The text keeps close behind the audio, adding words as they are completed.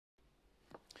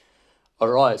All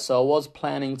right, so I was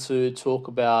planning to talk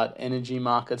about energy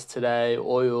markets today,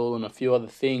 oil, and a few other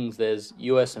things. There's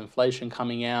US inflation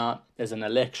coming out, there's an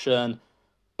election,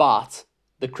 but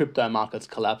the crypto market's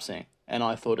collapsing. And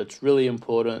I thought it's really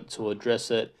important to address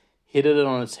it, hit it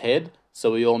on its head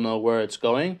so we all know where it's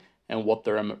going and what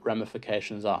the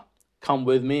ramifications are. Come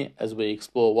with me as we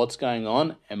explore what's going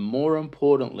on and, more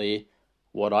importantly,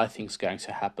 what I think is going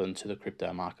to happen to the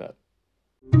crypto market.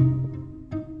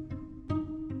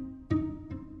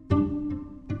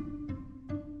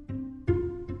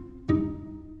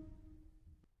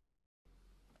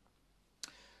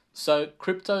 So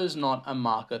crypto is not a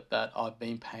market that I've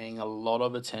been paying a lot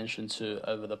of attention to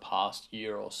over the past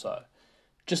year or so.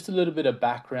 Just a little bit of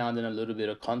background and a little bit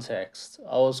of context.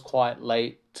 I was quite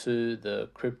late to the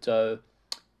crypto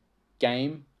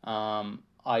game.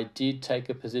 I did take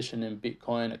a position in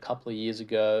Bitcoin a couple of years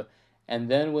ago, and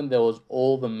then when there was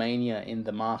all the mania in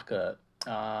the market,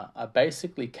 I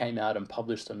basically came out and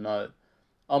published a note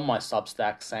on my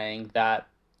Substack saying that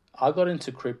I got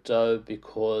into crypto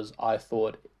because I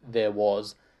thought there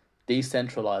was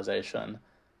decentralization.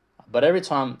 But every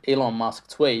time Elon Musk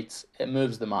tweets, it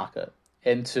moves the market.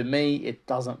 And to me, it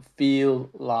doesn't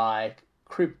feel like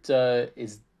crypto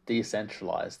is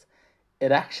decentralized.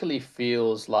 It actually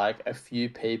feels like a few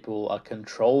people are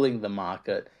controlling the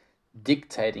market,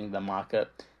 dictating the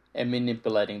market, and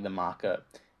manipulating the market.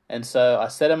 And so I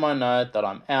said in my note that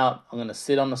I'm out, I'm going to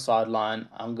sit on the sideline,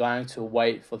 I'm going to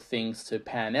wait for things to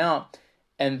pan out,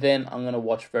 and then I'm going to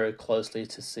watch very closely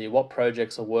to see what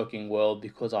projects are working well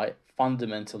because I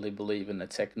fundamentally believe in the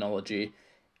technology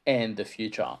and the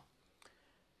future.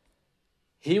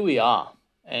 Here we are,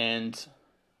 and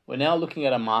we're now looking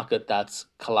at a market that's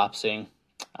collapsing,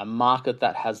 a market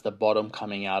that has the bottom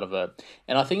coming out of it.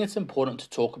 And I think it's important to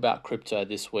talk about crypto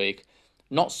this week,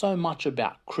 not so much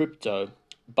about crypto,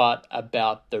 but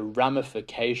about the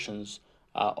ramifications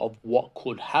of what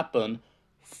could happen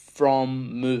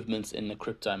from movements in the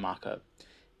crypto market.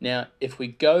 Now, if we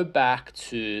go back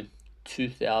to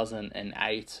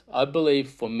 2008, I believe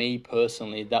for me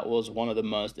personally, that was one of the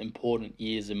most important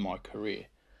years in my career.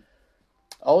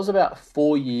 I was about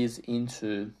 4 years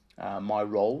into my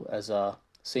role as a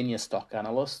senior stock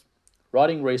analyst,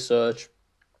 writing research.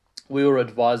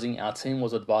 Our team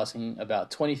was advising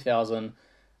about 20,000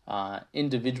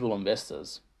 individual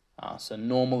investors, so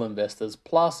normal investors,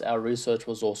 plus our research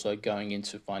was also going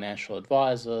into financial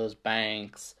advisors,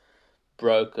 banks,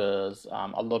 brokers,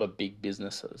 a lot of big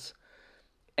businesses.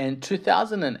 And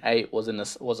 2008 was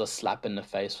a slap in the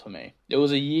face for me. It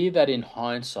was a year that in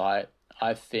hindsight,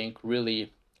 I think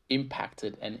really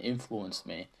impacted and influenced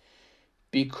me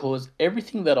because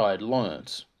everything that I'd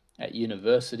learned at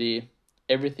university,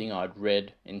 everything I'd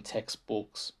read in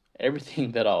textbooks,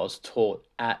 everything that I was taught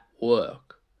at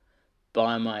work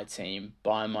by my team,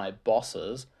 by my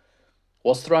bosses,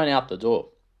 was thrown out the door.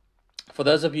 For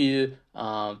those of you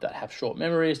that have short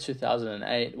memories,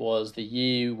 2008 was the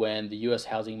year when the US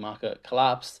housing market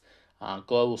collapsed,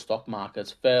 global stock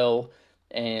markets fell,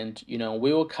 and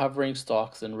we were covering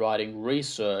stocks and writing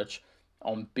research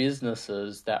on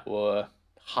businesses that were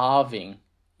halving,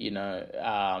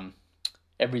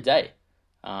 every day.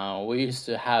 We used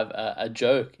to have a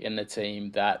joke in the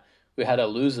team that we had a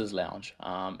loser's lounge,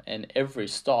 and every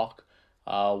stock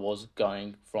was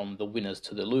going from the winners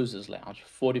to the losers lounge,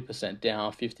 40%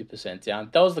 down, 50% down.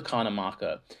 That was the kind of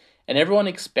market. And everyone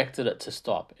expected it to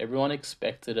stop. Everyone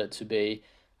expected it to be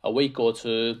a week or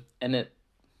two, and it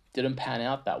didn't pan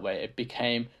out that way. It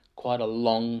became quite a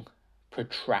long,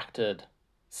 protracted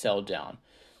sell down.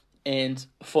 And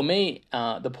for me,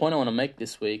 the point I want to make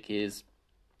this week is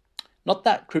not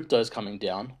that crypto is coming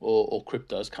down or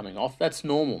crypto is coming off. That's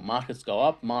normal. Markets go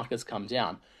up, markets come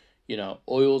down.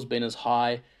 Oil's been as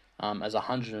high as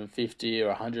 $150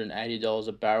 or $180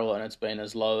 a barrel, and it's been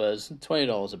as low as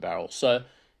 $20 a barrel. So,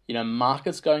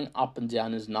 markets going up and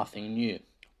down is nothing new.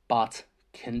 But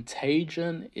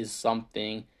contagion is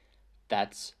something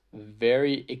that's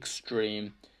very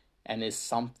extreme and is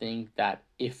something that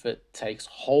if it takes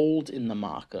hold in the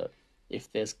market,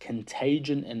 if there's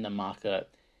contagion in the market,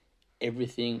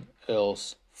 everything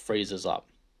else freezes up.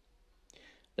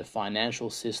 The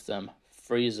financial system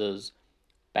freezes,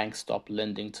 banks stop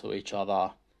lending to each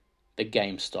other, the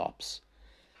game stops.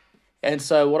 And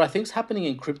so what I think is happening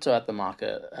in crypto at the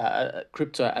moment,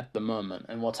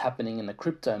 and what's happening in the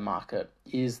crypto market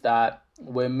is that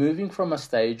we're moving from a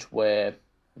stage where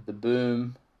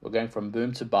we're going from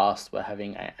boom to bust, we're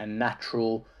having a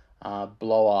natural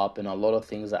blow up and a lot of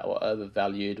things that were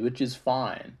overvalued, which is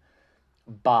fine.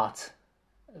 But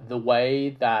the way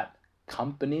that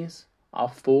companies are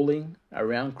falling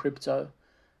around crypto,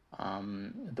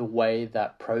 the way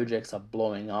that projects are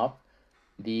blowing up,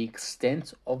 the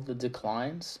extent of the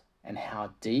declines and how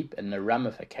deep and the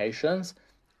ramifications,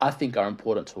 I think are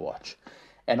important to watch.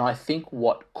 And I think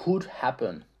what could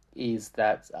happen is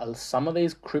that some of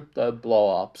these crypto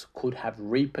blow-ups could have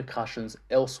repercussions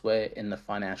elsewhere in the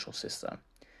financial system.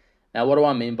 Now, what do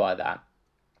I mean by that?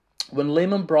 When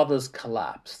Lehman Brothers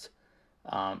collapsed,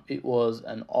 it was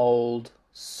an old,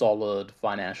 solid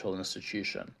financial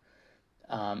institution.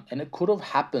 And it could have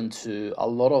happened to a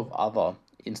lot of other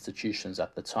institutions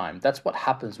at the time. That's what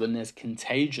happens when there's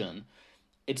contagion.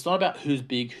 It's not about who's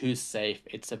big, who's safe.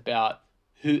 It's about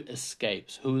who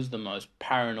escapes, who's the most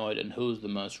paranoid, and who's the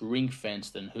most ring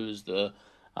fenced, and who's the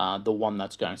one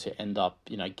that's going to end up,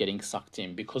 getting sucked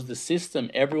in. Because the system,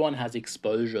 everyone has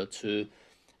exposure to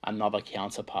another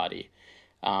counterparty.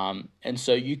 And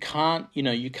so you can't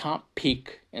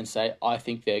pick and say, I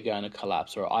think they're going to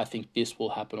collapse, or I think this will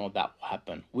happen or that will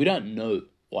happen. We don't know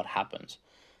what happens.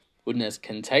 When there's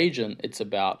contagion, it's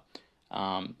about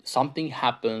something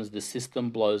happens, the system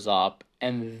blows up,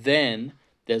 and then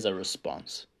there's a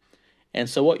response. And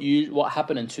so what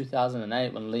happened in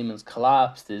 2008 when Lehman's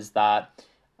collapsed is that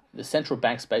the central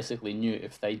banks basically knew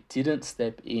if they didn't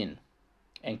step in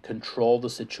and control the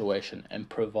situation and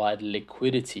provide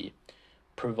liquidity,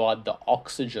 provide the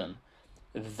oxygen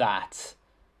that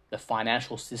the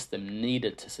financial system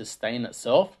needed to sustain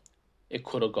itself, it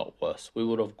could have got worse. We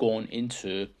would have gone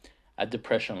into a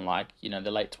depression like, the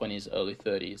late 20s, early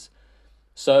 30s.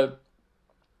 So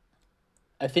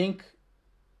I think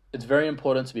it's very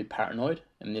important to be paranoid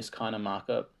in this kind of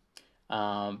market.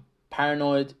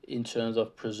 Paranoid in terms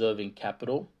of preserving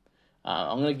capital.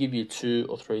 I'm going to give you 2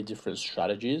 or 3 different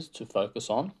strategies to focus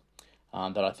on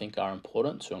that I think are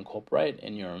important to incorporate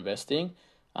in your investing.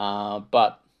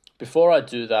 But before I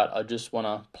do that, I just want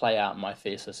to play out my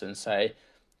thesis and say,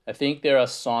 I think there are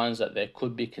signs that there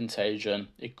could be contagion.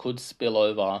 It could spill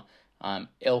over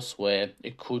elsewhere.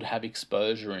 It could have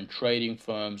exposure in trading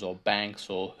firms or banks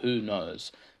or who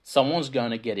knows. Someone's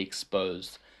going to get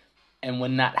exposed. And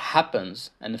when that happens,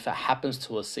 and if it happens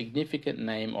to a significant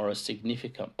name or a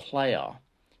significant player,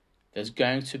 there's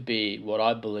going to be what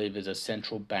I believe is a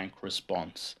central bank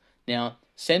response. Now,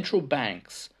 central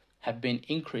banks have been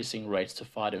increasing rates to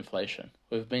fight inflation.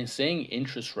 We've been seeing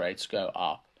interest rates go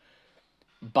up.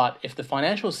 But if the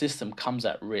financial system comes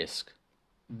at risk,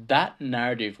 that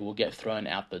narrative will get thrown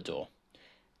out the door.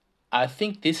 I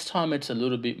think this time it's a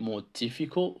little bit more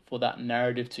difficult for that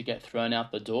narrative to get thrown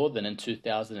out the door than in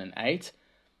 2008.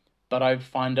 But I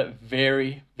find it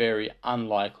very, very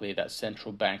unlikely that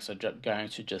central banks are going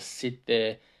to just sit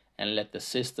there and let the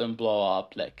system blow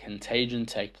up, let contagion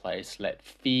take place, let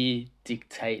fear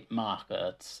dictate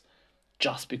markets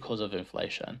just because of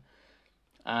inflation.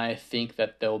 I think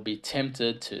that they'll be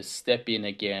tempted to step in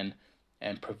again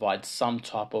and provide some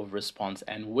type of response.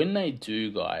 And when they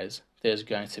do, guys, there's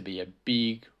going to be a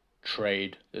big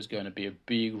trade. There's going to be a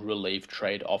big relief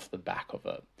trade off the back of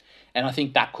it. And I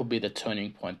think that could be the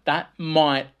turning point. That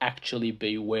might actually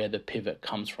be where the pivot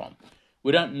comes from.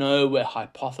 We don't know, we're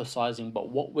hypothesizing, but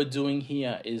what we're doing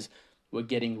here is we're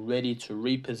getting ready to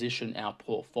reposition our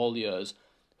portfolios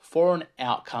for an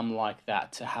outcome like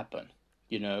that to happen.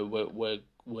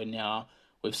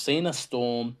 We've seen a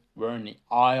storm, we're in the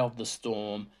eye of the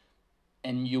storm,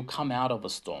 and you'll come out of a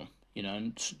storm.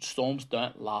 Storms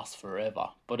don't last forever,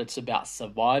 but it's about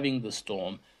surviving the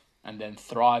storm and then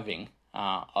thriving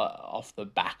off the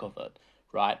back of it,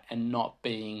 right? And not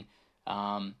being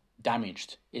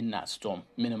damaged in that storm,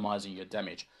 minimizing your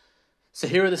damage. So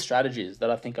here are the strategies that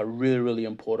I think are really, really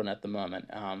important at the moment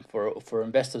for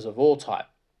investors of all type.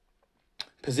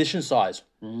 Position size,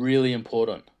 really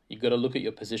important. You've got to look at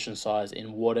your position size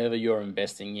in whatever you're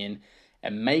investing in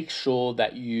and make sure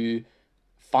that you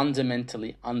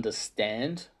fundamentally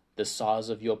understand the size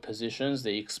of your positions,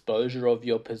 the exposure of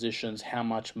your positions, how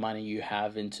much money you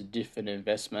have into different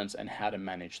investments, and how to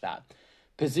manage that.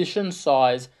 Position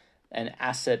size and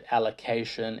asset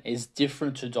allocation is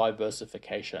different to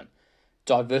diversification.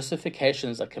 Diversification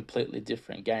is a completely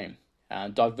different game.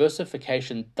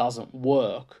 Diversification doesn't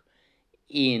work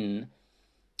in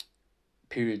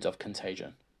periods of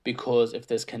contagion, because if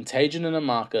there's contagion in the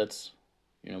markets,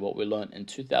 what we learned in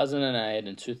 2008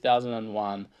 and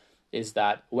 2001 is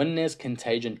that when there's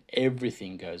contagion,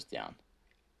 everything goes down.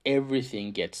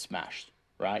 Everything gets smashed,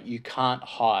 right? You can't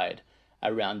hide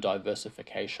around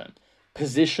diversification.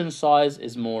 Position size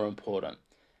is more important.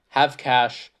 Have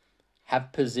cash,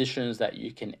 have positions that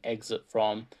you can exit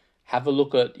from. Have a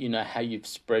look at, how you've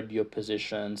spread your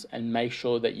positions and make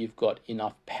sure that you've got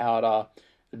enough powder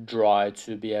dry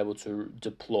to be able to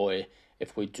deploy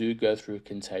if we do go through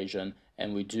contagion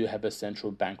and we do have a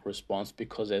central bank response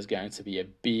because there's going to be a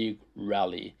big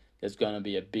rally. There's going to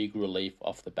be a big relief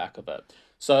off the back of it.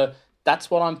 So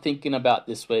that's what I'm thinking about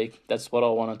this week. That's what I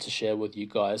wanted to share with you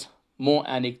guys. More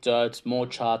anecdotes, more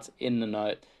charts in the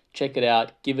note. Check it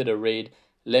out. Give it a read.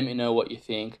 Let me know what you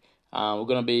think. We're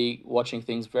going to be watching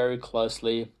things very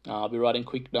closely. I'll be writing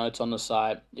quick notes on the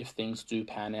site if things do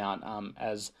pan out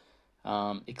as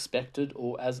expected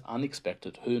or as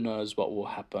unexpected. Who knows what will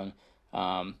happen.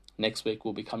 Next week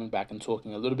we'll be coming back and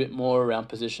talking a little bit more around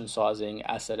position sizing,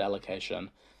 asset allocation,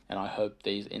 and I hope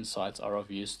these insights are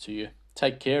of use to you.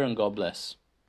 Take care and God bless.